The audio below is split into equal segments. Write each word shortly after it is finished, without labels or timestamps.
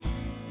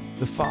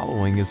The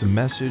following is a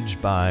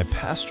message by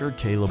Pastor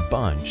Caleb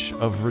Bunch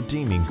of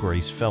Redeeming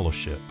Grace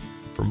Fellowship.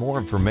 For more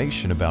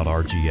information about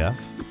RGF,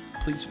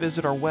 please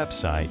visit our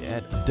website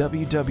at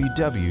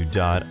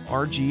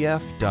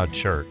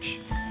www.rgf.church.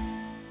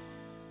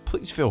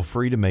 Please feel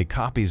free to make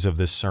copies of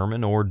this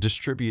sermon or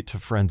distribute to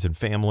friends and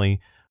family,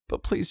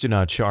 but please do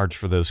not charge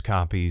for those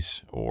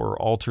copies or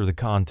alter the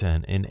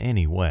content in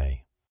any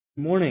way.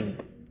 Good morning.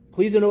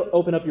 Please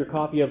open up your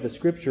copy of the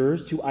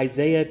Scriptures to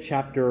Isaiah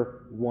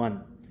chapter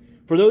 1.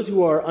 For those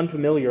who are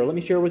unfamiliar, let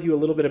me share with you a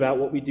little bit about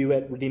what we do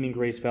at Redeeming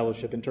Grace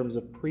Fellowship in terms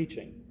of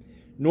preaching.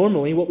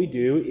 Normally, what we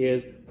do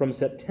is from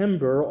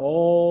September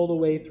all the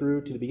way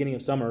through to the beginning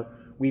of summer,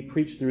 we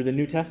preach through the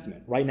New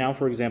Testament. Right now,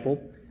 for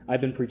example,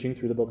 I've been preaching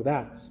through the book of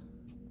Acts.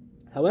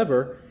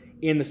 However,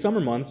 in the summer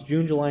months,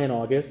 June, July, and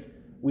August,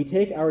 we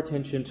take our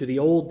attention to the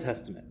Old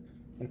Testament.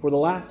 And for the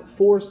last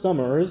 4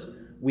 summers,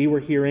 we were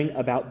hearing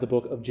about the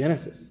book of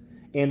Genesis.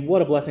 And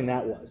what a blessing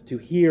that was, to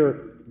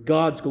hear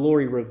God's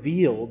glory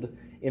revealed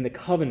in the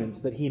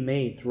covenants that he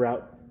made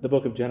throughout the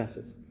book of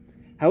Genesis.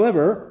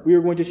 However, we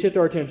are going to shift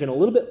our attention a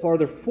little bit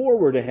farther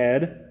forward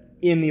ahead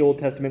in the Old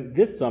Testament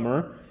this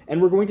summer,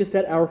 and we're going to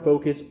set our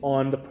focus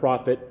on the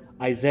prophet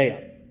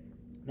Isaiah.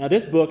 Now,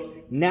 this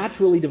book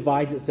naturally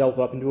divides itself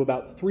up into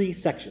about 3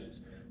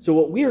 sections. So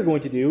what we are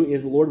going to do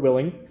is, Lord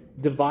willing,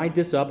 divide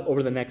this up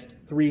over the next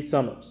 3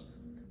 summers.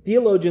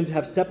 Theologians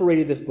have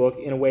separated this book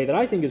in a way that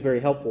I think is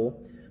very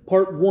helpful.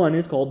 Part 1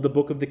 is called the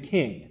Book of the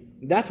King.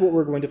 That's what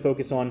we're going to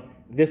focus on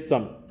this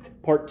summer.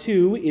 Part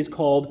 2 is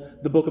called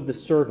the Book of the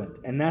Servant,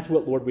 and that's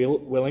what, Lord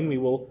willing, we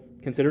will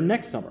consider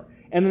next summer.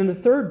 And then the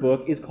third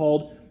book is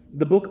called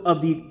the Book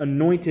of the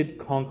Anointed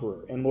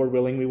Conqueror, and Lord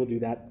willing, we will do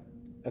that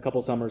a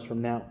couple summers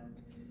from now.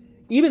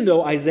 Even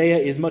though Isaiah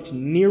is much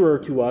nearer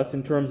to us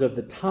in terms of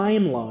the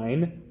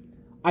timeline,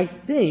 I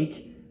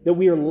think that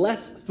we are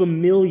less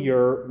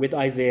familiar with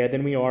Isaiah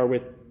than we are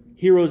with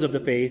heroes of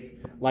the faith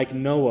like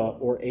Noah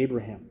or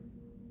Abraham.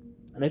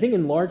 And I think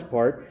in large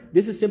part,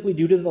 this is simply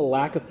due to the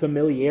lack of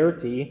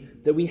familiarity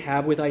that we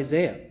have with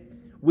Isaiah.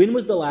 When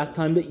was the last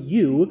time that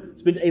you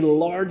spent a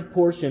large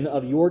portion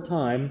of your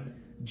time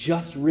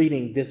just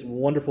reading this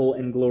wonderful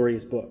and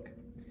glorious book?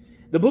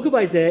 The book of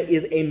Isaiah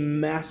is a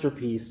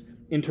masterpiece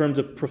in terms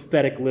of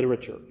prophetic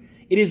literature.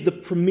 It is the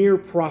premier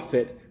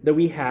prophet that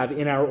we have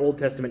in our Old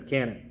Testament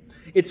canon.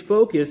 Its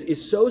focus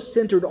is so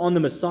centered on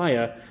the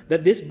Messiah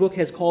that this book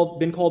has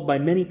been called by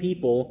many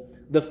people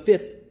the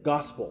 5th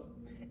gospel.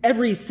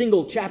 Every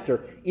single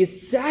chapter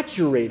is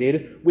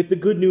saturated with the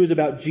good news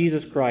about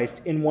Jesus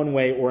Christ in one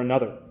way or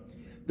another.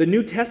 The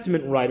New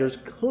Testament writers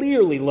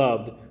clearly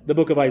loved the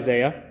book of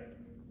Isaiah.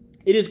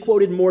 It is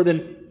quoted more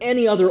than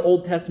any other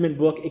Old Testament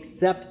book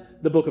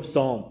except the book of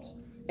Psalms.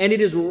 And it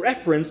is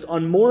referenced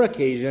on more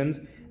occasions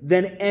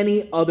than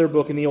any other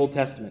book in the Old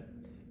Testament.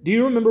 Do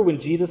you remember when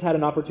Jesus had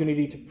an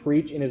opportunity to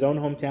preach in his own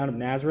hometown of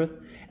Nazareth?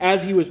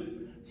 As he was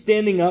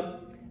standing up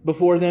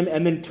before them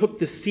and then took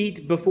the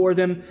seat before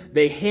them,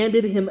 they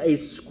handed him a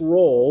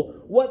scroll.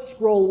 What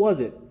scroll was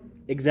it?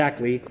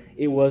 Exactly,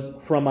 it was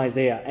from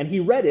Isaiah. And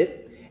he read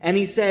it, and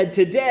he said,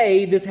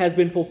 "Today this has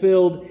been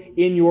fulfilled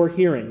in your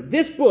hearing."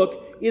 This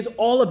book is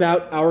all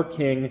about our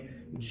King,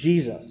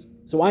 Jesus.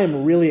 So I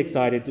am really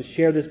excited to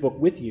share this book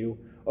with you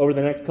over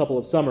the next couple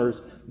of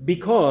summers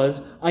because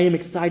I am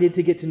excited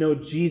to get to know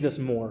Jesus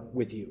more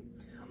with you.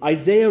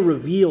 Isaiah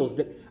reveals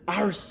that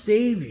our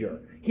Savior,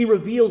 he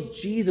reveals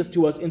Jesus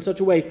to us in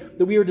such a way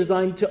that we are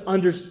designed to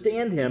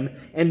understand him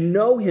and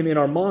know him in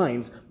our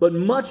minds. But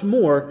much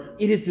more,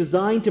 it is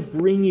designed to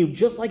bring you,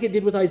 just like it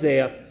did with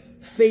Isaiah,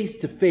 face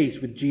to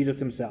face with Jesus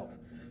himself.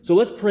 So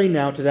let's pray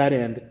now to that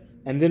end,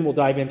 and then we'll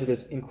dive into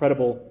this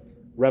incredible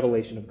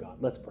revelation of God.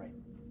 Let's pray.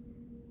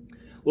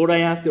 Lord,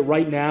 I ask that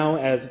right now,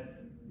 as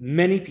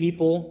many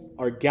people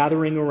are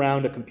gathering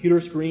around a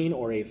computer screen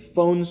or a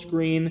phone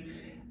screen,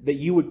 that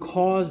you would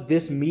cause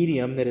this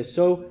medium that is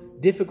so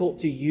difficult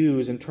to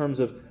use in terms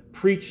of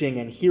preaching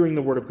and hearing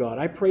the Word of God.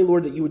 I pray,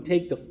 Lord, that you would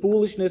take the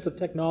foolishness of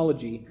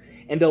technology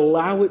and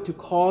allow it to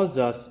cause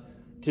us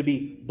to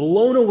be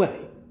blown away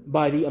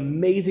by the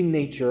amazing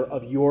nature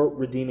of your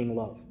redeeming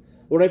love.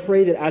 Lord, I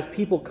pray that as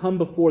people come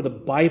before the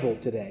Bible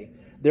today,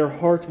 their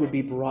hearts would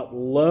be brought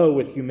low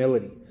with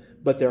humility,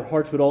 but their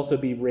hearts would also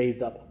be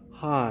raised up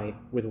high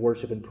with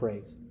worship and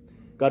praise.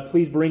 God,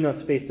 please bring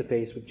us face to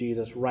face with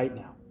Jesus right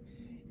now.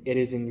 It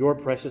is in your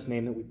precious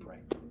name that we pray.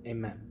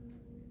 Amen.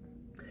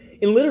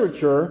 In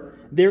literature,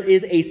 there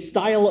is a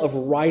style of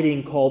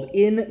writing called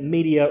in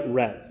media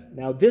res.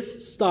 Now,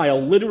 this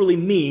style literally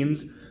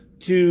means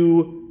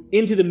into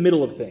the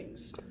middle of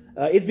things.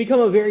 It's become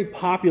a very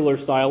popular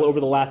style over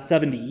the last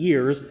 70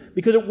 years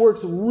because it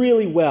works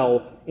really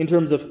well in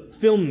terms of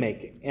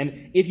filmmaking.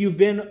 And if you've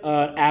been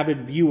an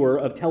avid viewer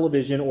of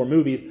television or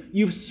movies,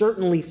 you've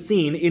certainly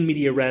seen in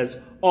media res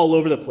all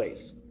over the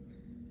place.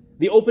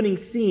 The opening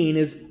scene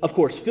is, of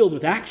course, filled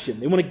with action.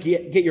 They want to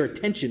get your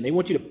attention. They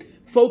want you to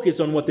focus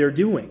on what they're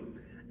doing.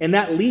 And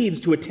that leads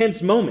to a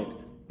tense moment.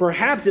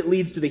 Perhaps it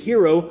leads to the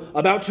hero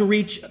about to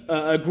reach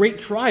a great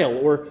trial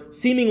or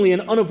seemingly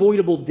an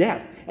unavoidable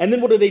death. And then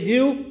what do?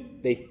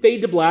 they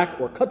fade to black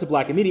or cut to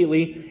black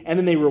immediately, and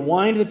then they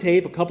rewind the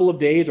tape a couple of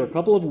days or a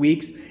couple of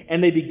weeks,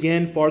 and they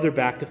begin farther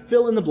back to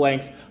fill in the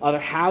blanks of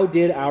how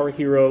did our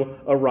hero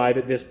arrive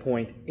at this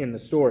point in the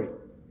story.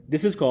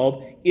 This is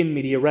called in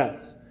media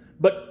res.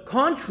 But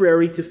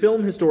contrary to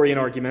film historian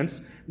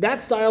arguments,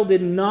 that style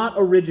did not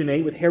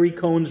originate with Harry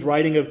Cohn's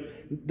writing of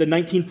the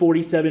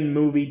 1947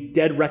 movie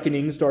Dead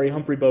Reckoning starring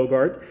Humphrey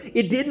Bogart.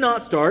 It did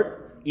not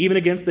start, even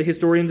against the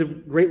historians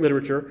of great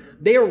literature.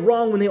 They are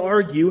wrong when they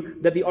argue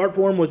that the art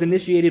form was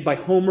initiated by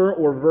Homer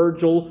or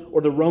Virgil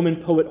or the Roman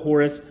poet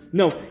Horace.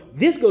 No,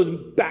 this goes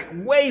back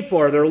way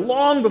farther,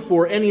 long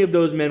before any of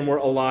those men were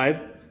alive.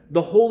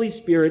 The Holy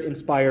Spirit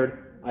inspired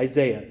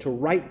Isaiah to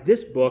write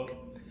this book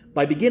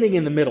by beginning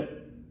in the middle.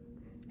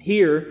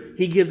 Here,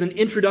 he gives an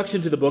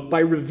introduction to the book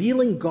by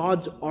revealing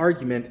God's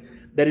argument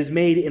that is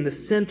made in the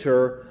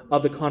center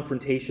of the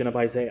confrontation of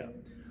Isaiah.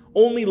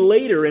 Only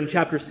later in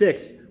chapter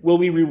 6 will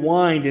we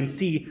rewind and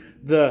see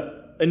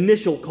the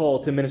initial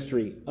call to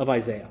ministry of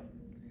Isaiah.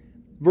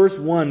 Verse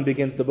 1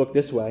 begins the book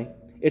this way.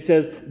 It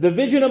says, "The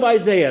vision of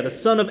Isaiah, the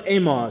son of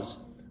Amoz,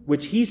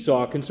 which he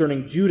saw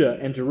concerning Judah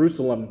and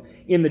Jerusalem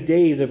in the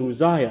days of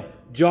Uzziah,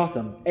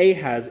 Jotham,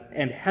 Ahaz,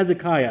 and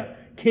Hezekiah,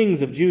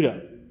 kings of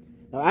Judah."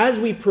 Now, as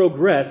we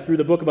progress through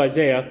the book of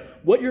Isaiah,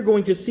 what you're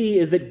going to see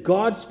is that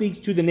God speaks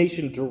to the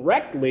nation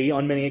directly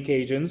on many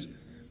occasions,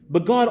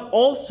 but God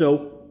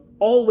also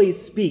always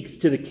speaks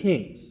to the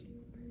kings.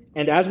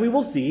 And as we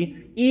will see,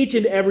 each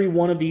and every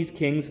one of these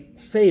kings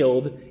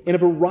failed in a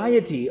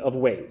variety of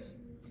ways.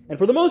 And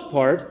for the most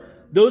part,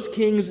 those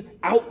kings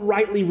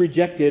outrightly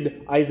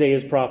rejected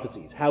Isaiah's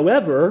prophecies.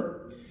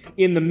 However,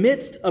 in the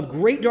midst of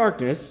great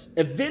darkness,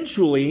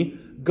 eventually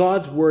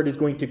God's word is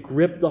going to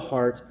grip the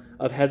heart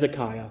of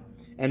Hezekiah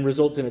and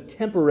results in a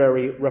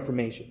temporary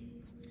reformation.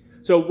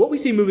 So what we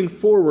see moving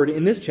forward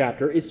in this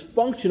chapter is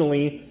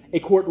functionally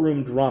a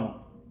courtroom drama.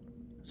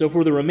 So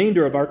for the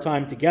remainder of our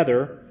time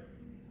together,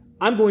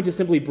 I'm going to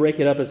simply break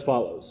it up as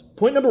follows.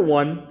 Point number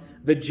 1,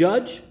 the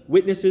judge,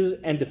 witnesses,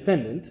 and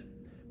defendant.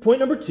 Point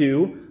number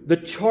 2, the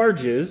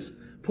charges.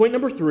 Point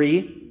number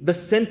 3, the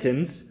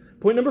sentence.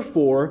 Point number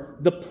 4,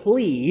 the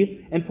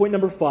plea. And point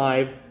number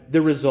 5,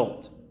 the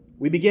result.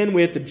 We begin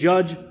with the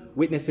judge,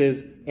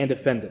 witnesses, and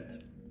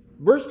defendant.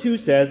 Verse 2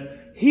 says,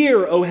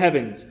 "Hear, O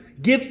heavens,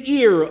 give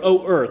ear,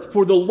 O earth,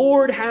 for the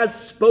Lord has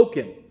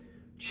spoken.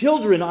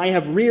 Children I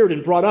have reared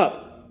and brought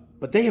up,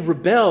 but they have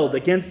rebelled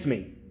against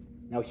me."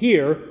 Now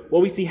here,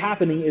 what we see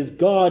happening is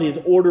God is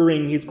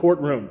ordering his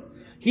courtroom.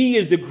 He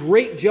is the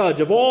great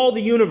judge of all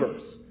the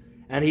universe,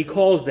 and he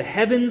calls the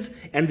heavens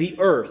and the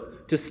earth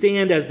to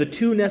stand as the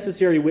two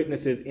necessary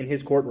witnesses in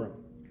his courtroom.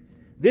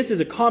 This is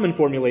a common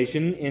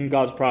formulation in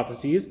God's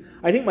prophecies.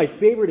 I think my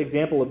favorite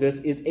example of this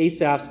is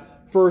Asaph's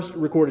first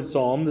recorded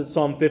psalm, the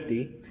Psalm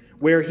 50,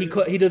 where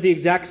he does the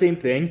exact same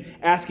thing,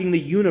 asking the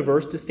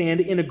universe to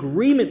stand in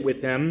agreement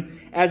with him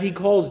as he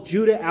calls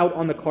Judah out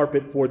on the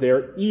carpet for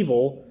their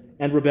evil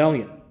and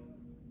rebellion.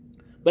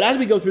 But as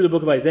we go through the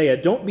book of Isaiah,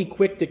 don't be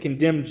quick to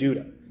condemn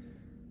Judah.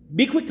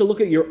 Be quick to look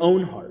at your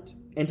own heart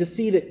and to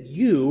see that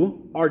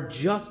you are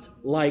just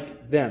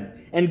like them.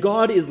 And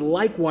God is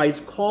likewise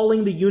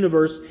calling the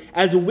universe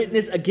as a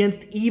witness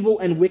against evil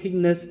and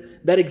wickedness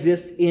that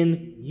exists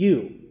in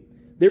you.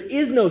 There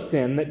is no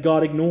sin that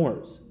God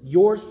ignores.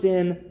 Your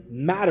sin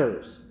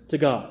matters to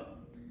God.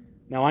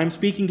 Now, I'm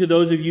speaking to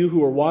those of you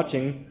who are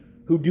watching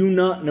who do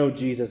not know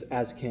Jesus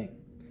as King.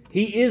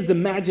 He is the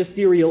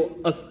magisterial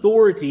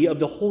authority of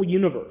the whole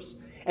universe.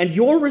 And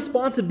your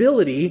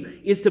responsibility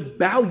is to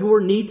bow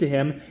your knee to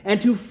him and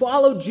to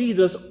follow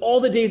Jesus all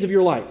the days of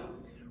your life.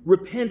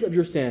 Repent of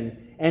your sin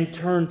and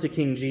turn to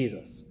King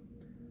Jesus.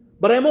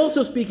 But I'm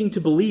also speaking to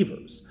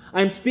believers.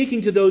 I'm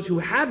speaking to those who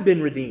have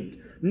been redeemed.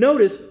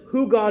 Notice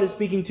who God is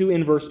speaking to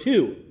in verse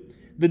 2.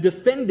 The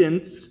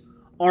defendants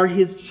are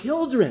his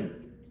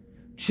children.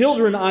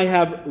 Children I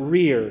have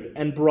reared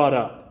and brought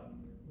up,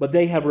 but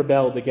they have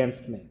rebelled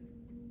against me.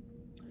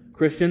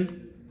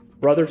 Christian,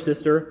 brother,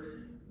 sister,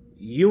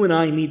 you and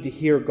I need to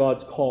hear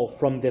God's call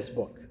from this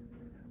book.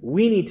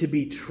 We need to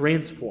be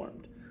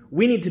transformed.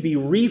 We need to be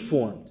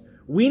reformed.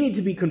 We need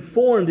to be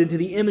conformed into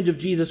the image of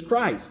Jesus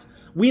Christ.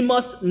 We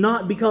must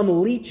not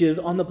become leeches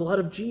on the blood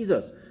of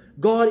Jesus.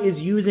 God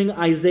is using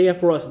Isaiah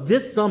for us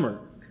this summer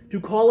to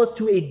call us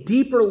to a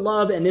deeper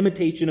love and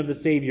imitation of the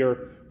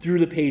Savior through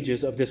the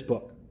pages of this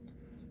book.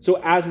 So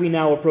as we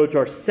now approach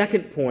our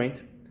second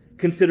point,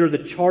 consider the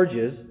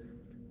charges,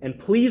 and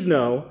please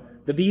know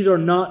that these are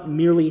not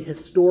merely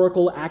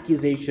historical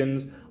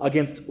accusations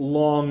against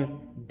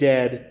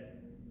long-dead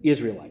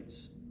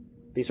Israelites.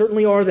 They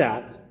certainly are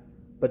that,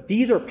 but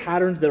these are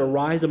patterns that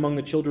arise among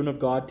the children of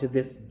God to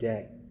this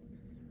day.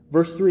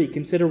 Verse 3,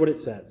 consider what it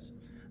says.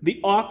 "The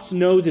ox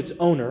knows its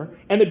owner,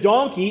 and the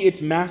donkey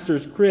its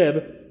master's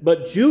crib,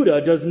 but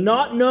Judah does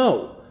not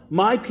know.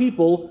 My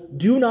people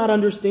do not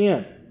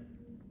understand."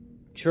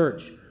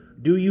 Church,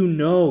 do you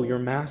know your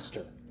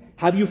master?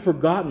 Have you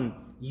forgotten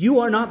you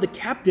are not the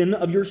captain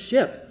of your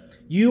ship?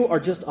 You are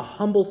just a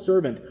humble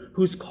servant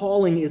whose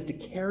calling is to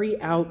carry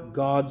out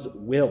God's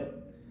will.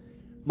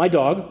 My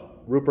dog,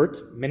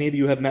 Rupert, many of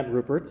you have met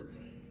Rupert,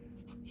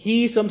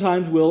 he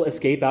sometimes will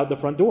escape out the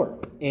front door.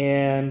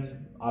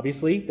 And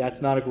obviously,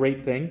 that's not a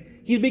great thing.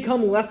 He's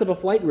become less of a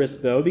flight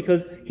risk, though,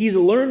 because he's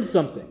learned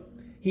something.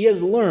 He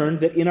has learned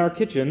that in our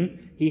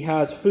kitchen, he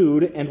has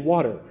food and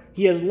water.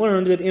 He has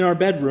learned that in our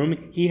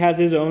bedroom, he has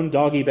his own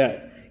doggy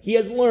bed. He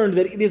has learned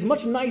that it is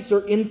much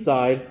nicer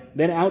inside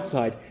than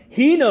outside.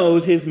 He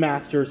knows his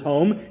master's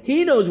home.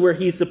 He knows where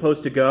he's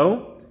supposed to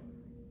go.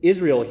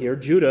 Israel here,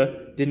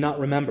 Judah, did not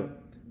remember.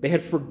 They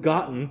had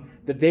forgotten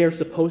that they are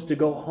supposed to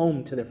go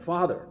home to their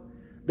father.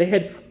 They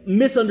had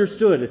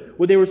misunderstood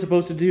what they were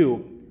supposed to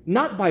do,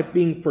 not by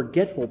being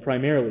forgetful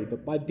primarily,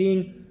 but by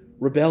being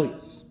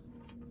rebellious.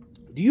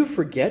 Do you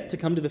forget to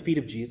come to the feet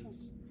of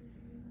Jesus?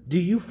 Do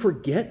you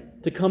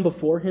forget to come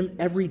before him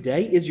every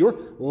day? Is your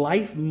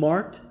life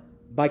marked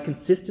by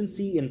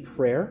consistency in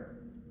prayer?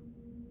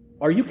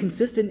 Are you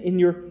consistent in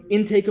your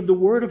intake of the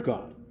Word of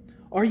God?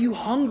 Are you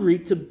hungry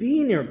to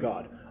be near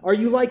God? Are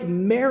you like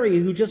Mary,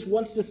 who just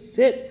wants to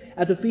sit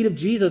at the feet of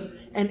Jesus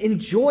and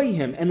enjoy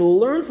him and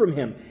learn from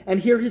him and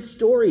hear his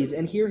stories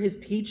and hear his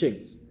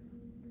teachings?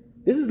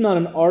 This is not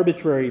an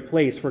arbitrary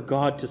place for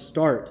God to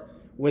start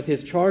with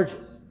his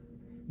charges.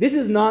 This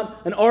is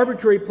not an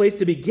arbitrary place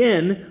to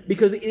begin,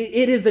 because it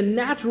is the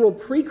natural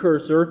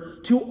precursor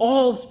to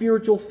all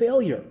spiritual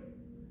failure.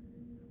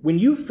 When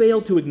you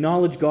fail to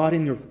acknowledge God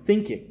in your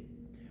thinking,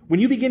 when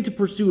you begin to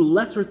pursue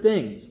lesser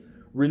things,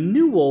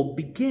 renewal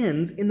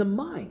begins in the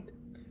mind.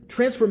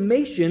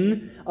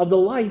 Transformation of the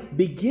life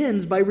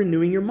begins by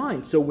renewing your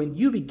mind. So when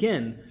you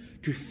begin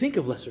to think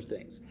of lesser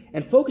things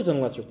and focus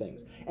on lesser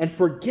things and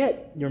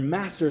forget your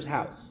master's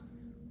house,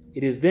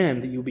 it is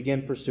then that you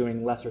begin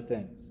pursuing lesser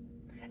things.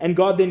 And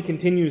God then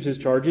continues his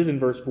charges in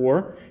verse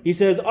 4. He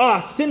says,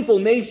 sinful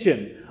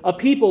nation, a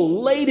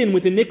people laden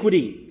with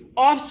iniquity,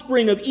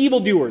 offspring of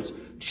evildoers,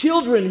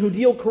 children who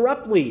deal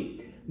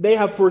corruptly. They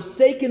have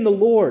forsaken the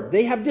Lord.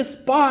 They have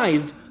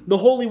despised the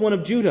Holy One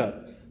of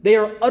Judah. They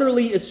are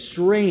utterly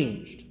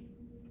estranged.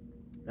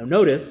 Now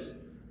notice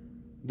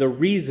the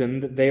reason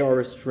that they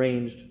are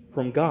estranged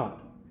from God.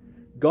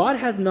 God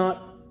has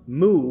not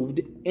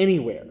moved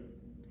anywhere.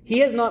 He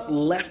has not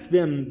left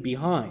them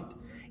behind.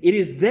 It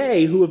is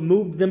they who have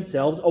moved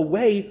themselves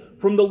away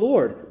from the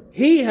Lord.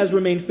 He has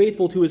remained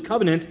faithful to his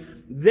covenant.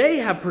 They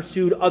have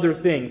pursued other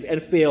things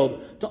and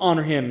failed to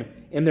honor him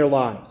in their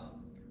lives.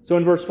 So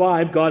in verse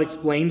 5, God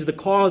explains the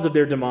cause of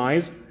their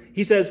demise.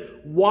 He says,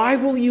 why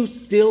will you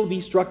still be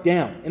struck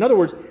down? In other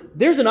words,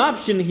 there's an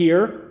option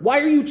here. Why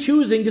are you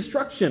choosing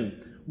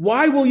destruction?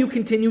 Why will you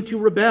continue to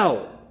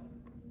rebel?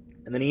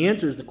 And then he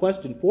answers the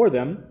question for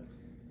them.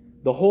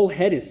 The whole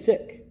head is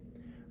sick.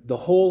 The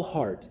whole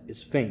heart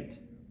is faint.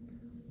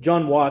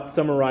 John Watts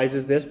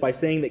summarizes this by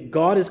saying that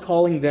God is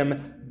calling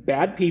them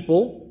bad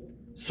people,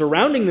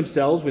 surrounding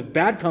themselves with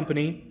bad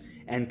company,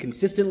 and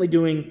consistently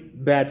doing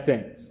bad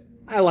things.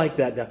 I like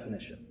that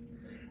definition.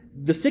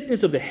 The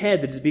sickness of the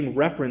head that is being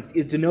referenced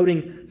is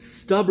denoting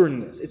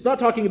stubbornness. It's not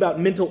talking about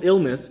mental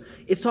illness.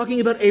 It's talking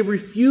about a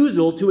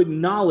refusal to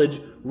acknowledge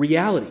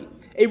reality,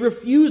 a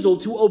refusal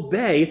to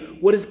obey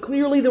what is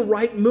clearly the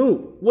right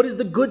move, what is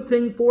the good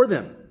thing for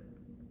them.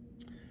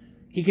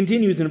 He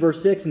continues in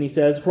verse 6 and he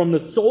says, from the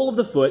sole of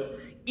the foot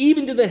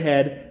even to the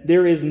head,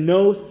 there is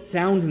no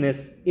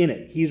soundness in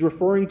it. He's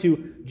referring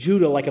to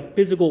Judah like a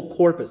physical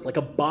corpus, like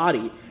a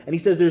body. And he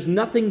says there's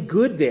nothing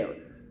good there,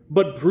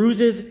 but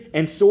bruises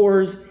and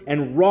sores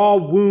and raw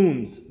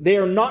wounds. They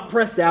are not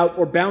pressed out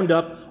or bound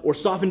up or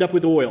softened up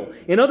with oil.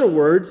 In other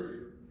words,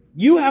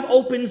 you have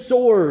open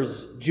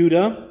sores,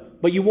 Judah,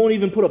 but you won't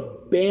even put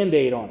a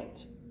Band-Aid on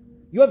it.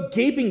 You have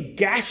gaping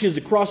gashes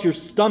across your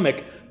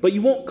stomach, but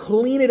you won't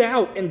clean it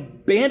out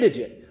and bandage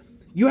it.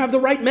 You have the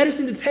right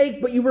medicine to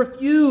take, but you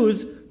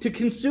refuse to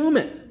consume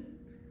it.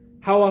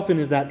 How often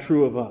is that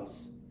true of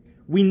us?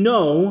 We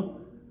know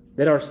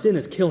that our sin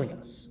is killing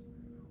us.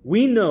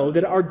 We know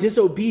that our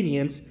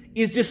disobedience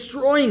is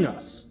destroying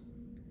us,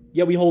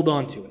 yet we hold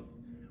on to it.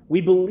 We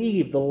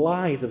believe the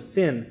lies of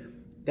sin,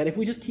 that if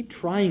we just keep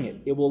trying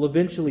it, it will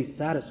eventually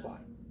satisfy.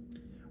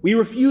 We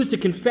refuse to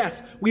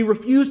confess. We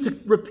refuse to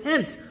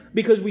repent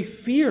because we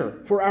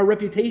fear for our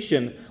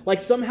reputation, like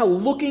somehow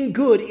looking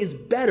good is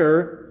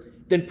better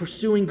than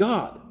pursuing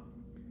God.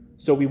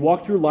 So we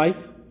walk through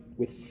life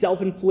with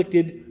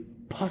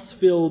self-inflicted,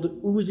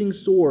 pus-filled, oozing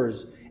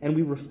sores, and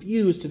we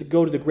refuse to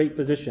go to the great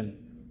physician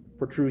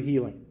for true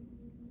healing.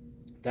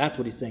 That's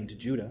what he's saying to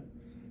Judah.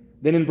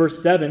 Then in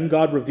verse 7,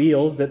 God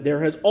reveals that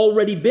there has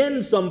already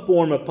been some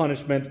form of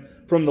punishment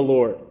from the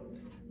Lord.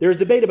 There's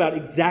debate about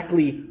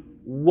exactly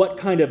what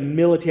kind of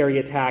military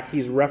attack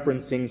he's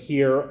referencing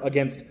here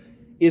against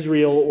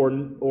Israel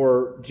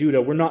or Judah.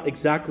 We're not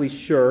exactly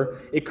sure.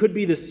 It could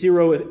be the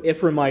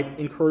Syro-Ephraimite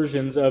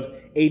incursions of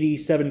AD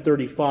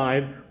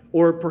 735,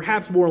 or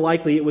perhaps more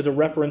likely it was a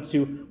reference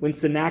to when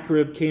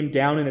Sennacherib came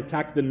down and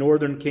attacked the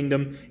northern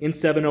kingdom in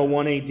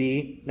 701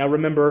 AD. Now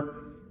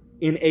remember,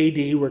 in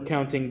AD we're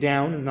counting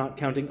down and not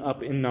counting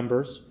up in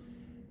numbers.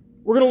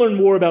 We're going to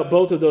learn more about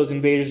both of those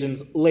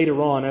invasions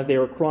later on as they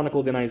are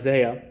chronicled in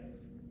Isaiah.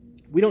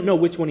 We don't know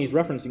which one he's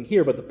referencing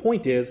here, but the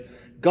point is,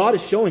 God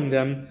is showing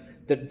them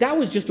that that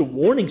was just a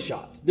warning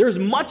shot. There's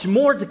much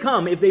more to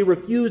come if they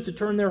refuse to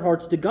turn their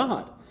hearts to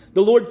God.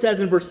 The Lord says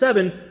in verse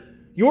 7,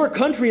 "Your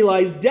country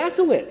lies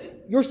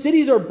desolate. Your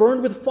cities are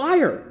burned with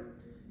fire.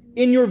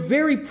 In your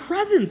very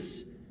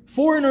presence,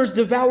 foreigners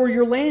devour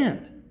your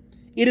land.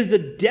 It is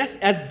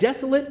as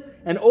desolate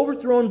and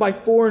overthrown by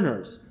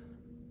foreigners.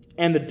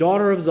 And the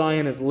daughter of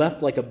Zion is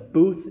left like a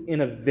booth in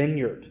a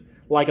vineyard,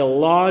 like a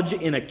lodge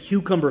in a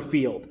cucumber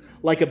field,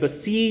 like a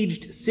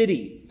besieged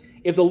city.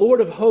 If the Lord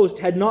of hosts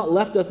had not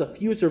left us a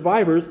few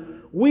survivors,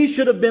 we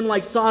should have been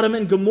like Sodom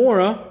and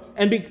Gomorrah,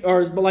 and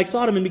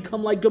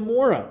become like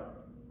Gomorrah."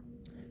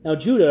 Now,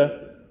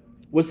 Judah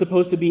was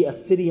supposed to be a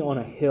city on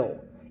a hill.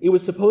 It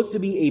was supposed to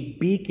be a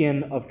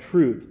beacon of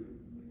truth.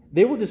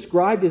 They were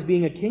described as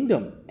being a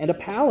kingdom and a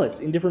palace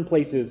in different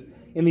places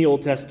in the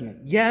Old Testament.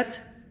 Yet,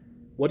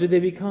 what did they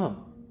become?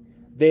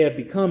 They have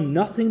become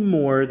nothing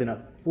more than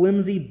a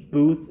flimsy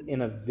booth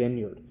in a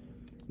vineyard.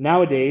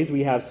 Nowadays,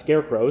 we have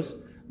scarecrows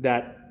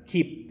that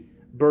keep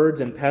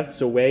birds and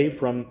pests away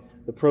from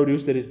the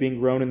produce that is being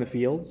grown in the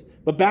fields.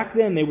 But back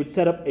then, they would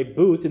set up a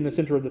booth in the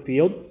center of the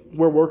field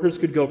where workers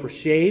could go for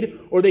shade,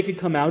 or they could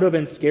come out of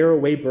and scare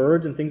away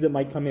birds and things that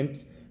might come in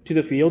to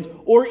the fields,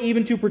 or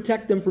even to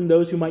protect them from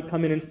those who might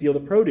come in and steal the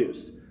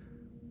produce.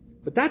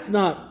 But that's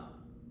not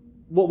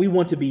what we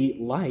want to be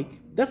like.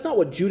 That's not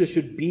what Judah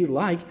should be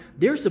like.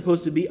 They're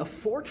supposed to be a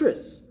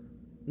fortress,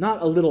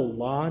 not a little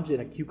lodge in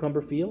a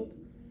cucumber field.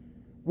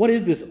 What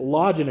is this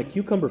lodge in a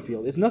cucumber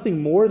field? It's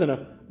nothing more than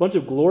a bunch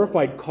of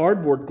glorified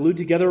cardboard glued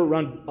together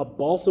around a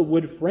balsa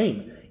wood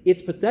frame.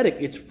 It's pathetic,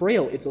 it's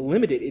frail, it's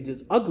limited, it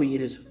is ugly,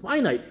 it is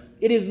finite.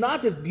 It is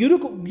not this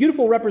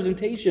beautiful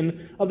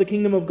representation of the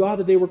kingdom of God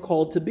that they were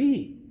called to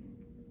be.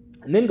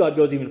 And then God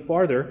goes even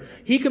farther.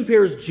 He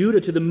compares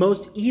Judah to the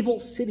most evil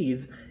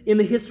cities in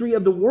the history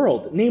of the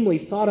world, namely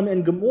Sodom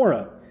and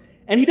Gomorrah.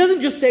 And he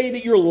doesn't just say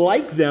that you're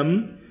like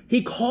them,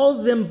 he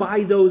calls them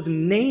by those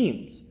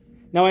names.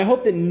 Now, I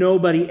hope that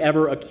nobody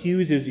ever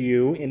accuses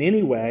you in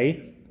any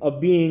way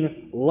of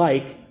being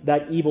like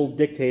that evil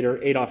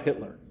dictator Adolf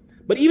Hitler.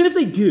 But even if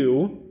they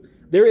do,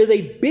 there is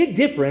a big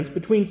difference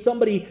between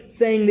somebody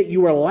saying that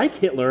you are like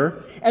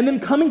Hitler and then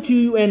coming to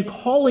you and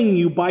calling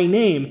you by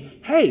name.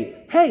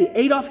 Hey,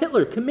 Adolf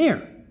Hitler, come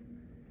here.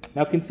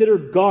 Now consider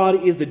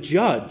God is the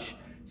judge,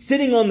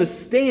 sitting on the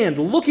stand,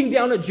 looking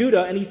down at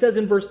Judah, and he says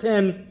in verse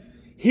 10,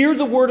 "Hear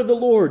the word of the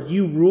Lord,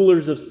 you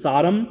rulers of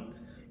Sodom.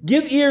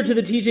 Give ear to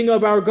the teaching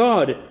of our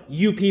God,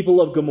 you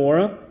people of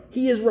Gomorrah."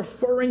 He is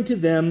referring to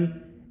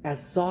them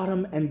as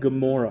Sodom and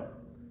Gomorrah.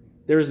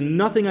 There is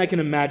nothing I can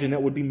imagine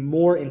that would be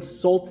more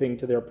insulting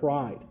to their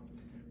pride.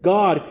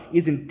 God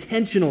is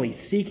intentionally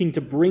seeking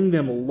to bring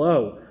them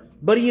low,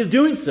 but he is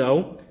doing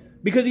so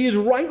because he is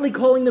rightly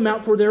calling them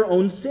out for their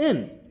own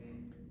sin.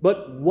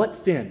 But what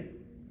sin?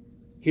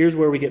 Here's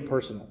where we get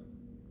personal.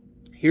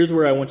 Here's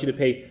where I want you to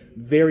pay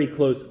very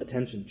close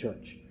attention,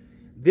 church.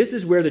 This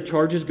is where the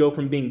charges go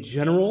from being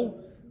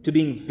general to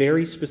being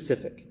very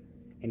specific.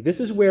 And this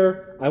is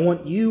where I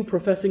want you,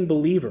 professing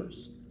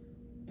believers,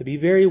 to be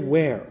very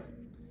aware.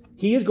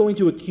 He is going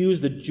to accuse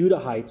the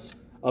Judahites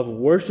of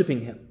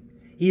worshiping him.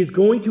 He is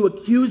going to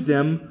accuse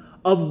them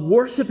of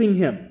worshiping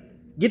him.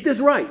 Get this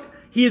right.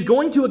 He is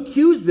going to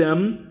accuse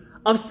them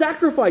of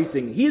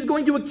sacrificing. He is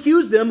going to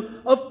accuse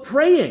them of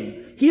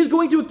praying. He is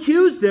going to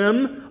accuse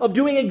them of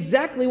doing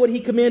exactly what he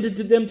commanded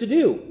them to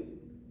do.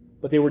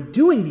 But they were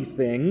doing these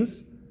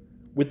things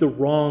with the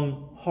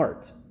wrong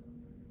heart.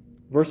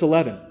 Verse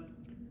 11.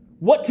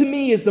 "What to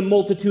me is the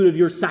multitude of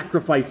your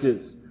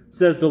sacrifices,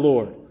 says the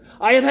Lord.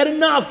 I have had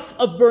enough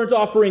of burnt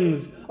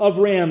offerings of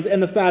rams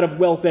and the fat of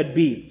well-fed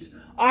beasts.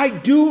 I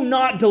do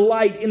not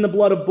delight in the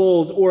blood of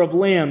bulls or of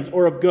lambs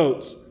or of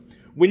goats.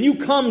 When you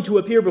come to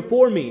appear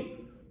before me,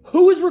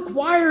 who is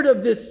required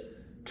of this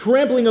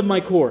trampling of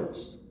my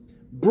courts?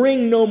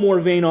 Bring no more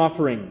vain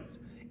offerings.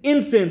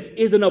 Incense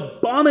is an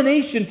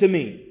abomination to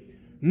me.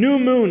 New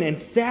moon and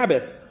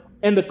Sabbath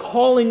and the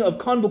calling of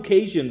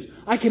convocations.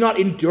 I cannot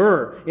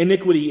endure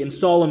iniquity in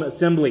solemn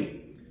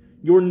assembly.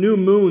 Your new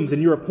moons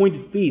and your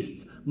appointed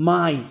feasts,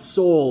 my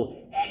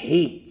soul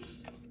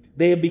hates.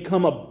 They have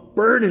become a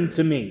burden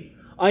to me.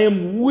 I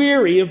am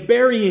weary of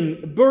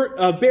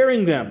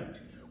bearing them.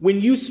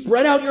 When you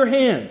spread out your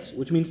hands,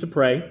 which means to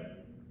pray,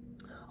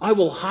 I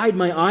will hide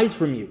my eyes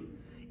from you.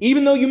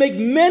 Even though you make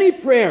many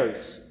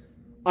prayers,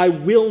 I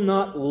will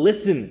not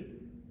listen.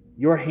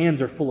 Your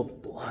hands are full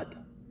of blood."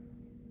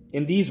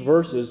 In these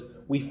verses,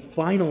 we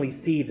finally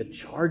see the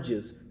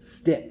charges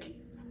stick.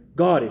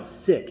 God is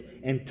sick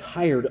and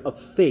tired of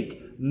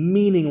fake,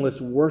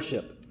 meaningless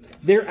worship.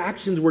 Their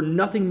actions were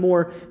nothing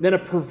more than a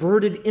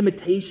perverted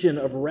imitation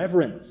of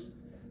reverence.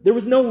 There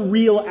was no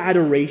real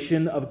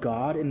adoration of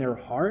God in their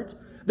heart.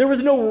 There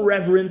was no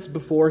reverence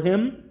before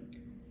him.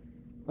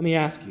 Let me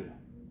ask you,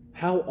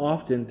 how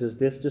often does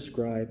this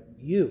describe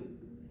you?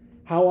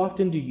 How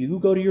often do you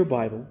go to your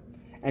Bible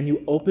and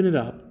you open it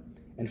up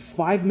and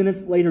 5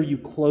 minutes later you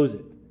close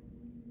it,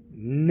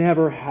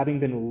 never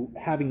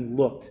having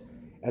looked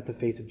at the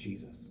face of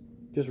Jesus,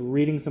 just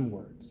reading some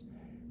words,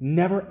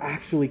 never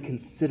actually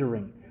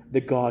considering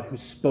the God who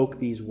spoke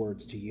these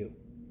words to you?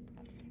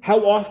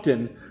 How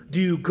often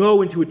do you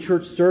go into a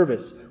church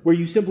service where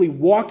you simply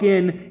walk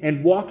in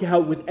and walk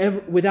out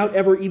without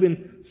ever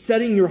even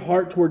setting your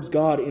heart towards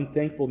God in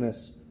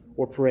thankfulness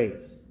or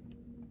praise?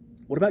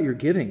 What about your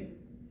giving?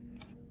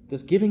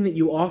 This giving that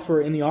you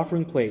offer in the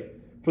offering plate.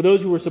 For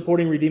those who are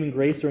supporting Redeeming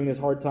Grace during this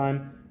hard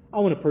time, I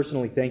want to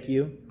personally thank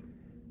you.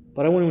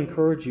 But I want to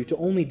encourage you to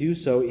only do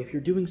so if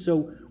you're doing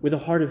so with a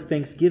heart of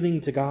thanksgiving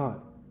to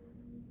God.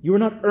 You are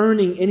not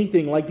earning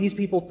anything like these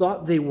people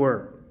thought they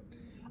were.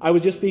 I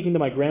was just speaking to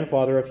my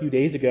grandfather a few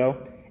days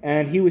ago,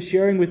 and he was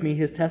sharing with me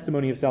his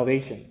testimony of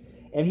salvation.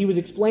 And he was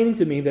explaining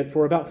to me that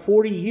for about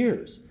 40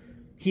 years,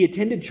 he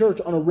attended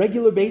church on a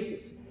regular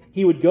basis.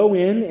 He would go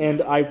in,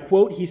 and I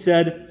quote, he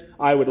said,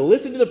 "I would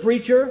listen to the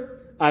preacher,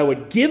 I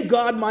would give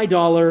God my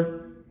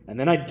 $1, and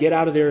then I'd get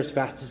out of there as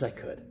fast as I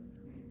could."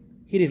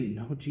 He didn't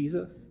know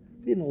Jesus.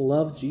 He didn't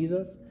love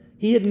Jesus.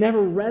 He had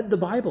never read the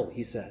Bible,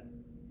 he said.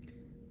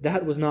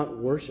 That was not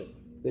worship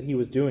that he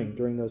was doing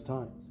during those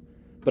times.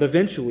 But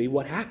eventually,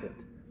 what happened?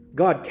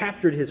 God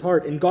captured his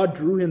heart, and God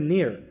drew him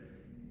near.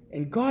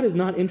 And God is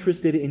not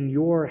interested in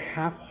your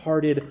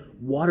half-hearted,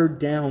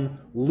 watered-down,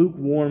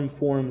 lukewarm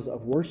forms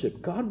of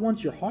worship. God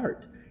wants your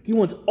heart. He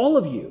wants all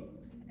of you,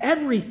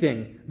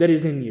 everything that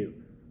is in you.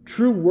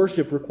 True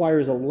worship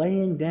requires a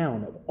laying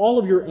down of all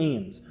of your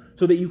aims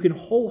so that you can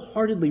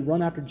wholeheartedly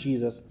run after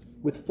Jesus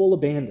with full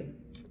abandon.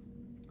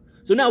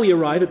 So now we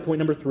arrive at point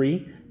number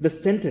 3, the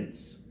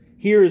sentence.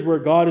 Here is where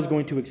God is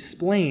going to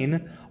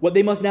explain what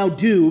they must now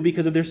do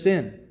because of their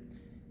sin.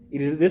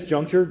 It is at this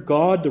juncture,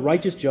 God, the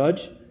righteous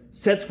judge,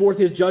 sets forth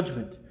his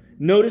judgment.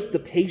 Notice the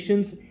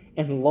patience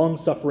and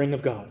long-suffering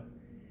of God.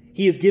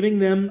 He is giving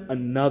them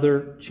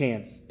another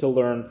chance to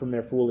learn from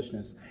their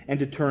foolishness and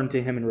to turn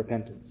to him in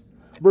repentance.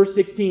 Verse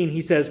 16,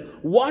 he says,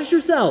 "Wash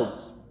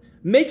yourselves,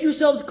 make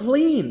yourselves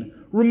clean,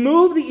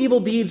 remove the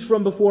evil deeds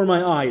from before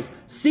my eyes,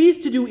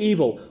 cease to do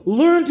evil,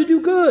 learn to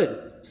do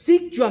good,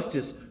 seek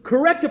justice,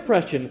 correct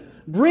oppression,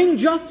 bring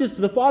justice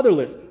to the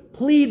fatherless,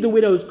 plead the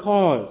widow's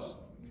cause."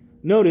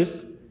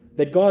 Notice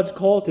that God's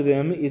call to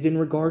them is in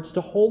regards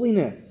to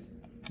holiness.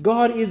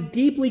 God is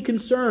deeply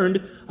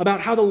concerned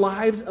about how the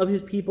lives of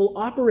his people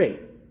operate.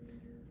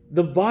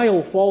 The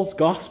vile false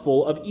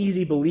gospel of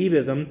easy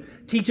believism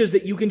teaches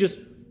that you can just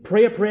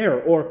pray a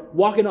prayer or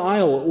walk an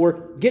aisle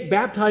or get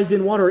baptized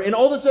in water and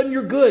all of a sudden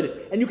you're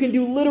good and you can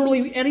do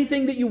literally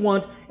anything that you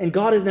want and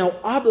God is now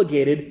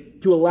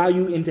obligated to allow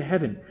you into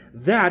heaven.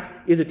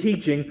 That is a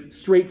teaching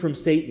straight from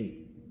Satan.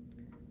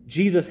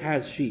 Jesus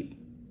has sheep.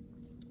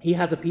 He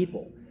has a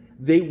people.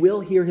 They will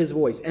hear his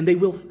voice and they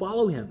will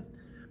follow him.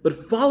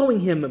 But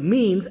following him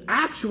means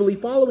actually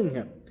following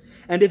him.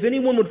 And if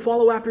anyone would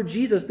follow after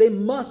Jesus, they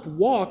must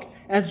walk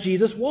as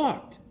Jesus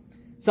walked.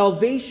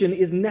 Salvation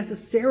is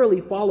necessarily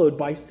followed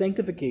by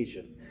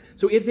sanctification.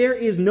 So if there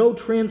is no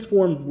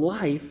transformed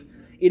life,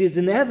 it is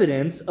an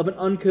evidence of an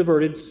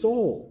unconverted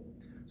soul.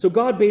 So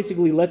God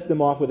basically lets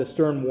them off with a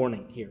stern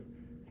warning here.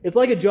 It's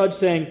like a judge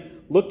saying,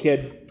 "Look,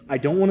 kid, I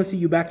don't want to see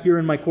you back here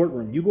in my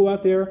courtroom. You go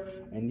out there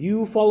and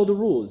you follow the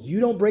rules. You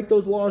don't break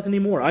those laws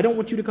anymore. I don't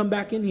want you to come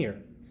back in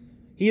here."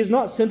 He is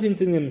not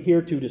sentencing them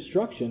here to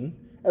destruction,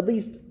 at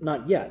least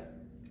not yet.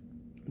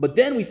 But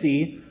then we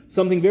see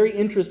something very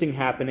interesting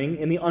happening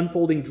in the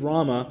unfolding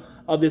drama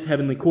of this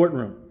heavenly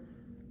courtroom.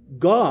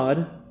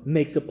 God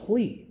makes a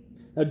plea.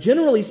 Now,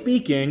 generally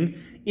speaking,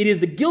 it is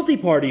the guilty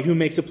party who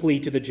makes a plea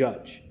to the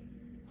judge.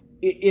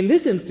 In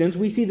this instance,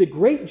 we see the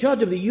great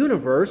judge of the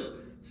universe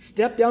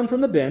step down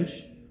from the bench,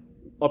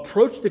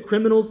 approach the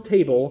criminal's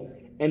table,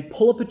 and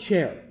pull up a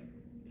chair.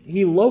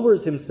 He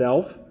lowers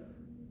himself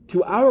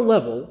to our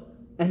level,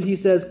 and he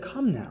says,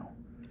 "Come now,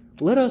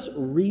 let us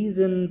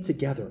reason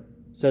together,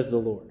 says the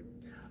Lord.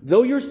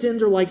 Though your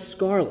sins are like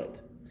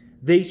scarlet,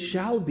 they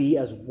shall be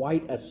as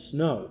white as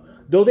snow.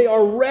 Though they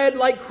are red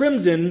like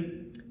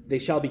crimson, they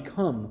shall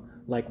become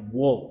like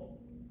wool."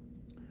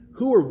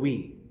 Who are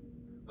we?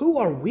 Who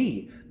are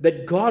we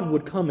that God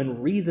would come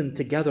and reason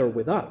together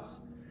with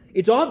us?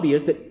 It's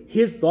obvious that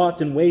his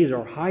thoughts and ways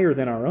are higher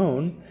than our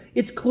own.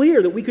 It's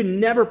clear that we could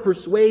never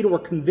persuade or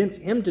convince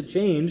him to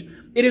change.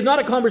 It is not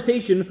a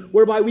conversation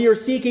whereby we are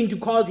seeking to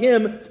cause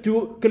him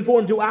to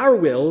conform to our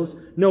wills.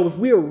 No, if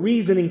we are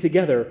reasoning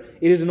together,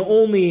 it is in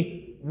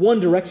only one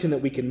direction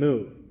that we can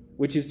move,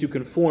 which is to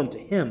conform to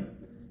him.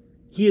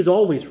 He is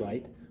always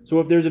right. So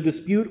if there's a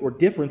dispute or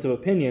difference of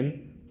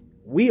opinion,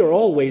 we are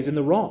always in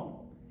the wrong.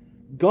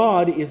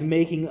 God is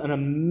making an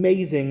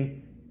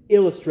amazing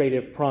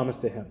illustrative promise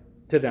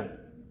to them.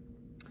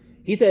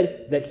 He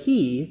said that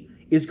he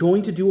is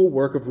going to do a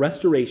work of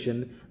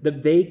restoration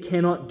that they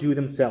cannot do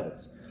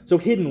themselves. So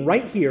hidden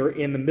right here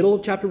in the middle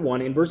of chapter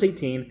 1 in verse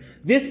 18,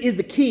 this is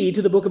the key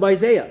to the book of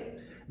Isaiah.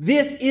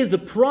 This is the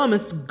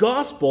promised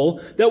gospel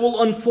that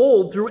will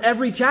unfold through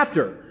every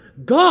chapter.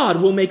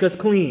 God will make us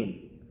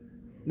clean.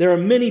 There are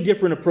many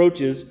different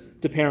approaches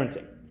to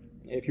parenting.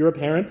 If you're a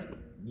parent,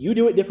 you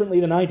do it differently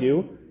than I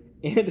do,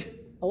 and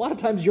a lot of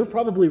times you're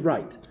probably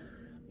right.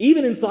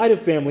 Even inside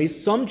of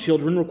families, some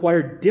children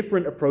require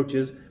different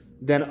approaches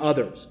than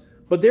others.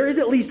 But there is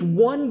at least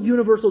one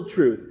universal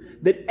truth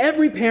that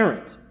every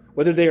parent,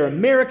 whether they are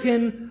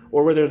American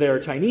or whether they are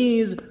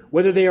Chinese,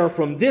 whether they are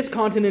from this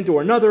continent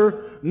or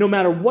another, no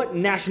matter what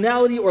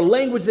nationality or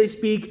language they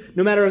speak,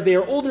 no matter if they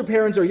are older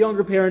parents or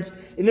younger parents,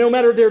 and no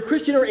matter if they're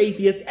Christian or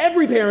atheist,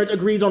 every parent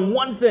agrees on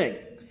one thing.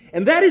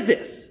 And that is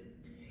this.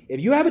 If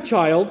you have a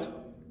child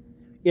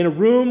in a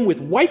room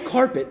with white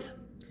carpet,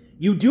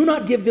 you do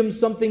not give them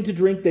something to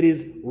drink that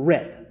is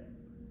red.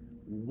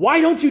 Why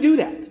don't you do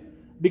that?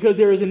 Because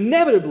there is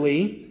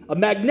inevitably a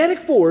magnetic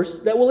force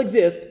that will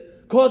exist,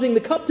 causing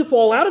the cup to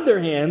fall out of their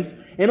hands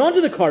and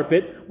onto the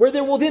carpet, where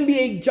there will then be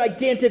a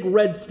gigantic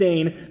red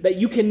stain that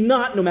you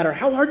cannot, no matter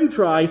how hard you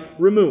try,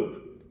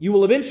 remove. You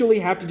will eventually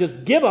have to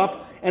just give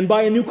up and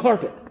buy a new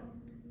carpet.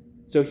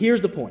 So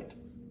here's the point.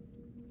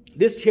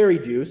 This cherry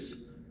juice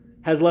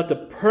has left a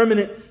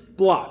permanent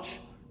splotch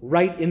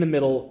right in the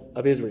middle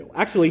of Israel.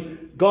 Actually,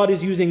 God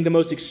is using the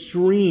most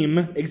extreme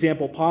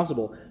example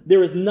possible.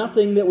 There is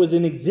nothing that was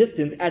in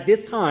existence at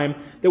this time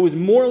that was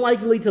more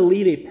likely to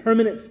leave a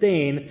permanent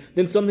stain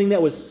than something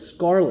that was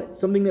scarlet,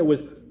 something that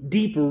was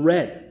deep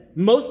red.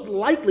 Most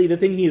likely the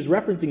thing he is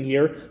referencing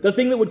here, the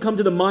thing that would come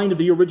to the mind of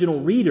the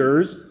original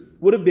readers,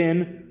 would have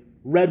been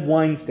red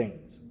wine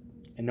stains.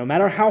 And no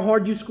matter how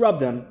hard you scrub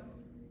them,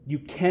 you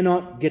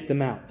cannot get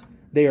them out.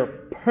 They are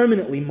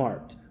permanently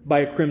marked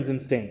by a crimson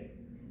stain.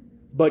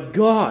 But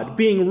God,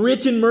 being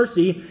rich in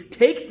mercy,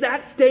 takes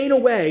that stain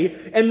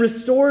away and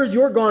restores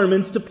your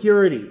garments to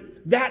purity.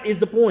 That is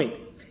the point.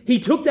 He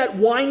took that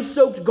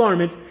wine-soaked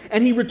garment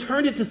and he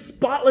returned it to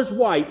spotless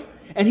white,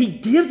 and he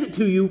gives it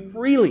to you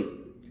freely.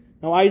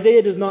 Now,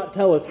 Isaiah does not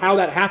tell us how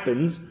that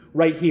happens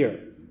right here.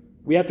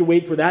 We have to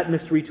wait for that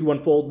mystery to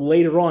unfold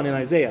later on in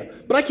Isaiah.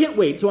 But I can't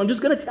wait, so I'm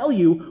just going to tell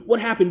you what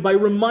happened by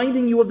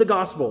reminding you of the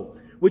gospel,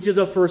 which is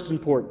of first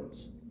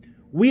importance.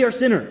 We are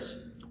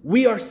sinners.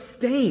 We are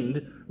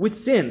stained with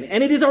sin,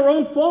 and it is our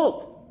own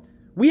fault.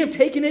 We have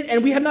taken it,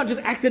 and we have not just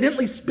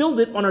accidentally spilled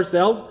it on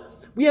ourselves.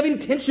 We have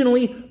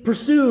intentionally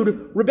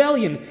pursued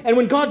rebellion. And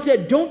when God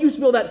said, "Don't you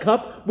spill that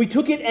cup," we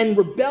took it and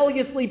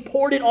rebelliously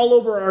poured it all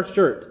over our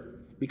shirt,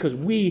 because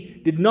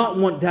we did not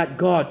want that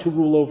God to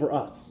rule over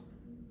us.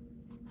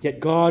 Yet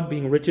God,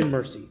 being rich in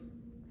mercy,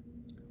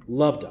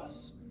 loved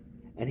us,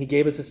 and he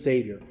gave us a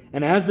Savior.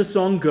 And as the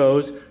song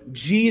goes,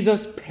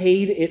 Jesus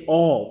paid it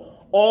all.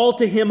 All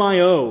to him I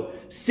owe.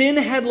 Sin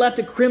had left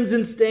a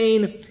crimson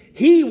stain.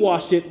 He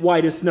washed it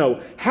white as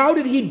snow. How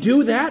did he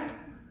do that?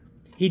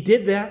 He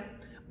did that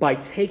by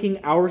taking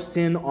our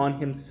sin on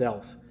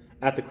himself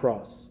at the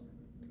cross.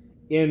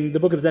 In the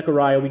book of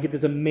Zechariah, we get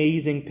this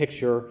amazing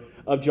picture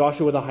of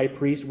Joshua the high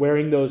priest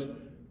wearing those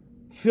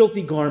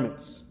filthy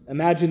garments.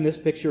 Imagine this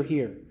picture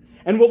here.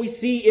 And what we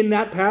see in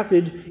that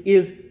passage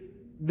is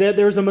that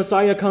there's a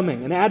Messiah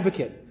coming, an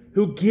advocate,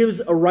 who gives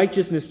a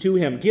righteousness to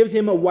him, gives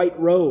him a white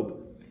robe.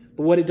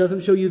 But what it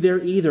doesn't show you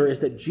there either is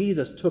that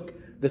Jesus took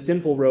the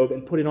sinful robe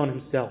and put it on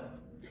himself.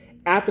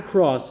 At the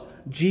cross,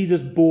 Jesus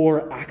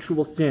bore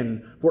actual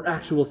sin for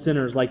actual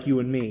sinners like you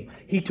and me.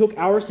 He took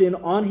our sin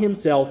on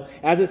himself,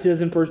 as it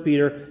says in 1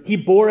 Peter. He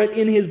bore it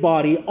in his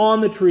body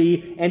on the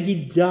tree, and he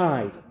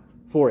died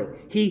for it.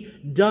 He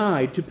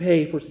died to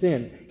pay for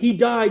sin. He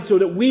died so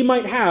that we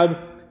might have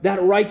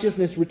that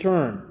righteousness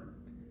return.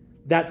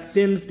 That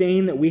sin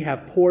stain that we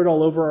have poured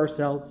all over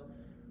ourselves,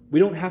 we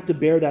don't have to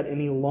bear that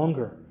any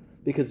longer,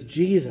 because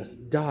Jesus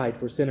died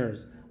for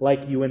sinners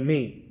like you and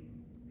me.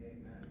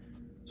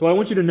 So I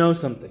want you to know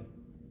something.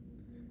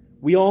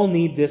 We all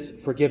need this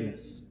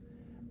forgiveness.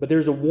 But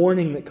there's a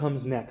warning that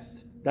comes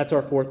next. That's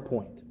our fourth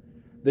point.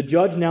 The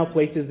judge now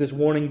places this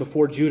warning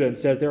before Judah and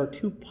says there are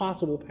two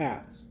possible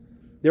paths.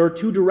 There are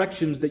two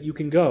directions that you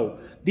can go.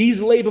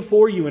 These lay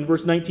before you in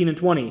verse 19 and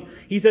 20.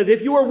 He says,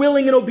 "If you are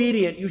willing and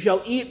obedient, you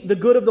shall eat the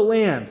good of the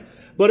land.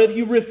 But if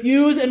you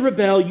refuse and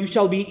rebel, you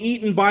shall be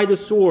eaten by the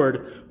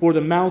sword, for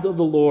the mouth of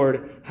the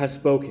Lord has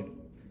spoken."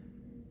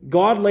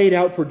 God laid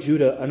out for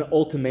Judah an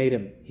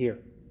ultimatum here.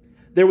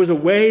 There was a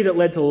way that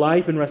led to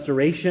life and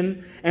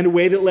restoration, and a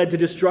way that led to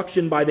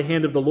destruction by the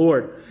hand of the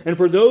Lord. And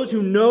for those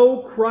who know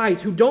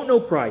Christ, who don't know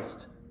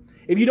Christ,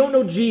 if you don't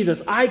know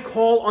Jesus, I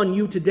call on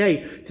you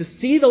today to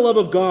see the love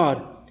of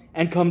God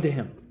and come to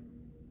him.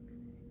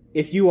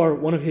 If you are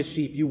one of his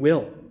sheep, you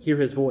will hear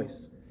his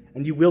voice,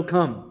 and you will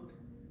come.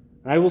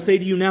 And I will say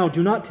to you now,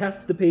 do not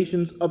test the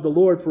patience of the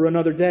Lord for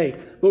another day,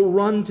 but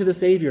run to the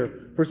Savior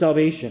for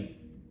salvation.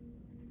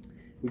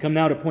 We come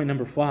now to point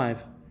number 5,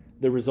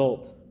 the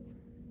result.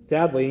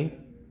 Sadly,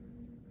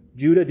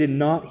 Judah did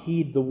not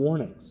heed the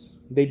warnings.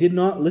 They did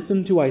not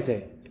listen to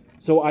Isaiah.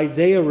 So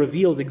Isaiah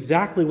reveals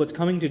exactly what's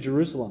coming to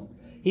Jerusalem.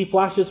 He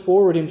flashes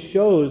forward and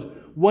shows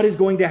what is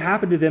going to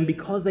happen to them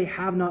because they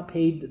have not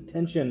paid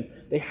attention.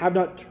 They have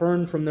not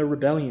turned from their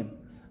rebellion.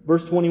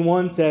 Verse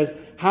 21 says,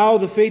 "How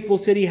the faithful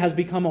city has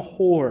become a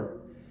whore.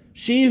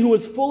 She who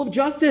was full of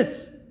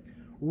justice.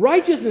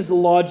 Righteousness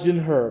lodged in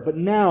her, but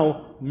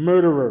now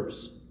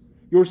murderers.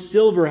 Your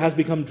silver has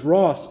become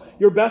dross,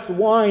 your best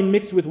wine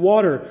mixed with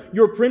water.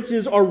 Your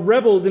princes are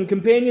rebels and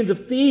companions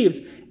of thieves.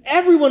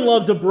 Everyone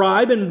loves a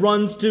bribe and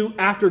runs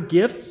after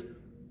gifts.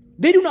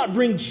 They do not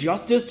bring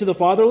justice to the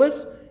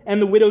fatherless,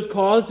 and the widow's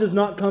cause does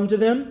not come to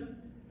them.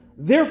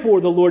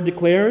 Therefore, the Lord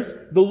declares,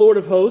 the Lord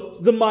of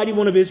hosts, the mighty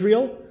one of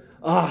Israel,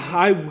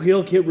 I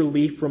will get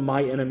relief from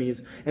my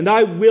enemies, and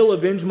I will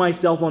avenge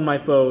myself on my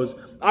foes.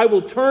 I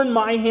will turn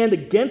my hand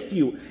against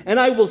you, and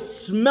I will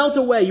smelt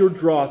away your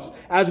dross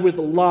as with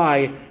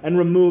lye, and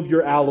remove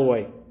your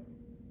alloy.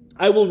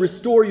 I will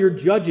restore your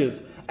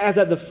judges as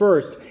at the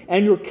first,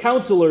 and your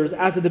counselors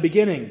as at the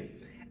beginning.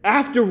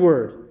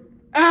 Afterward,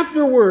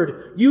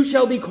 you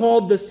shall be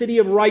called the city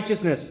of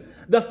righteousness,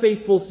 the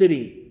faithful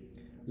city.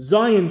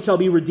 Zion shall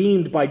be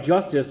redeemed by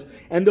justice,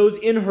 and those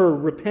in her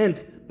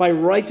repent by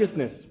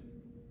righteousness.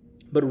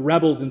 But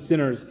rebels and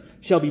sinners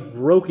shall be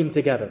broken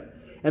together,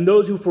 and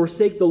those who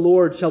forsake the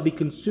Lord shall be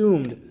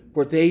consumed,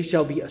 for they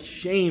shall be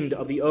ashamed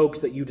of the oaks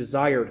that you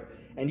desired,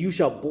 and you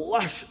shall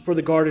blush for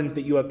the gardens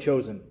that you have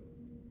chosen.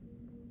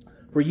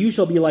 For you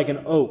shall be like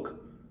an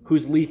oak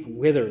whose leaf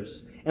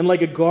withers, and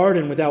like a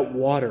garden without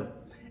water.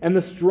 And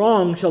the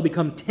strong shall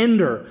become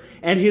tender,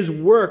 and his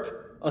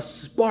work a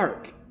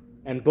spark,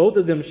 and both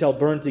of them shall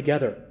burn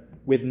together,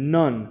 with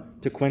none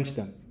to quench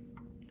them.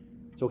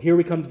 So here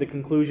we come to the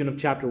conclusion of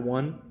chapter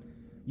 1.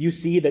 You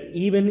see that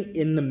even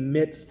in the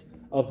midst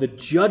of the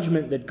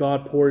judgment that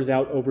God pours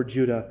out over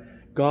Judah,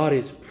 God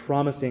is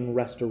promising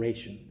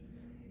restoration.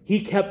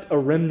 He kept a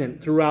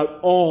remnant throughout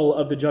all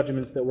of the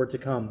judgments that were to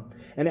come.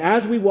 And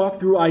as we walk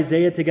through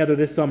Isaiah together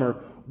this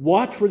summer,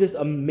 watch for this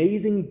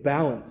amazing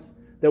balance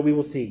that we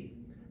will see.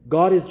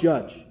 God is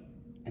judge,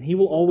 and he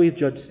will always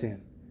judge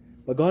sin.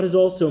 But God is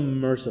also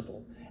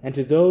merciful, and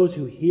to those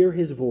who hear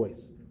his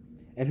voice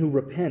and who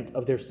repent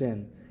of their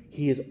sin,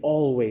 he is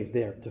always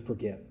there to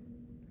forgive.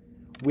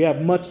 We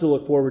have much to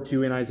look forward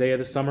to in Isaiah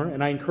this summer,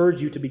 and I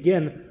encourage you to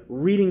begin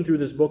reading through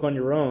this book on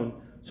your own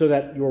so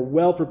that you're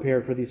well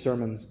prepared for these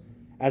sermons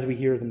as we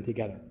hear them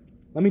together.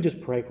 Let me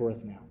just pray for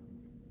us now.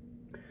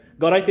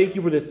 God, I thank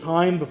you for this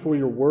time before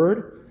your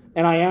word,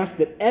 and I ask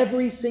that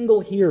every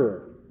single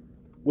hearer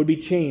would be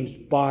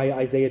changed by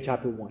Isaiah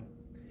chapter 1,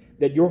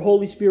 that your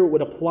Holy Spirit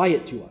would apply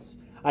it to us.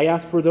 I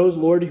ask for those,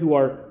 Lord, who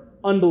are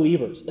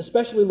unbelievers,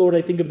 especially, Lord,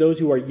 I think of those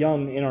who are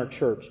young in our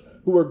church,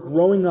 who are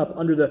growing up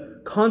under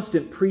the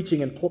constant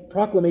preaching and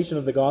proclamation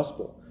of the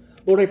gospel.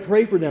 Lord, I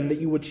pray for them that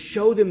you would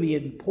show them the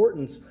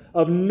importance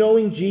of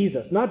knowing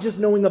Jesus, not just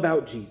knowing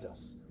about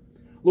Jesus.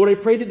 Lord, I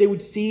pray that they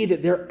would see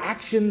that their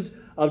actions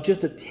of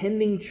just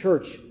attending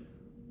church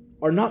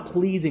are not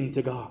pleasing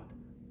to God,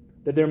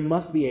 that there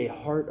must be a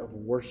heart of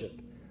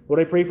worship. Lord,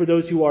 I pray for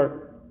those who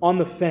are on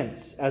the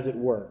fence, as it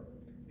were,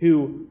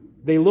 who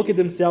they look at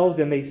themselves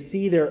and they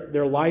see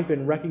their life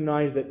and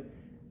recognize that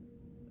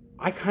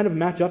I kind of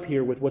match up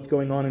here with what's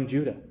going on in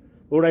Judah.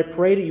 Lord, I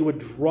pray that you would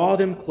draw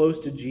them close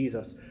to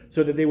Jesus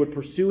so that they would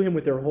pursue him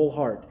with their whole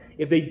heart.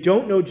 If they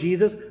don't know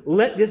Jesus,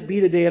 let this be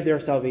the day of their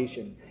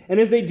salvation. And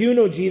if they do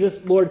know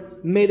Jesus,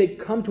 Lord, may they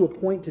come to a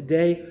point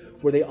today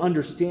where they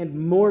understand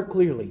more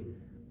clearly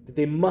that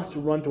they must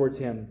run towards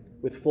him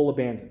with full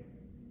abandon.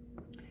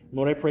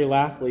 Lord, I pray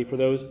lastly for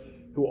those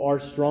who are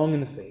strong in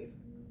the faith.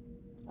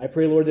 I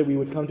pray, Lord, that we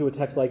would come to a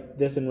text like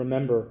this and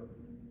remember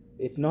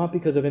it's not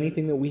because of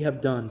anything that we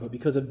have done, but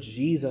because of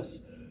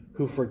Jesus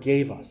who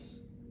forgave us,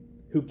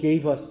 who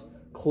gave us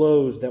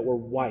clothes that were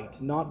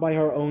white, not by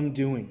our own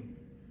doing,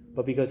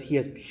 but because he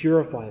has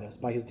purified us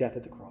by his death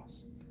at the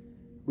cross.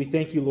 We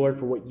thank you, Lord,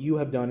 for what you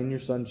have done in your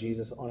Son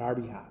Jesus on our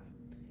behalf.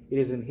 It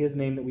is in his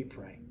name that we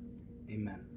pray. Amen.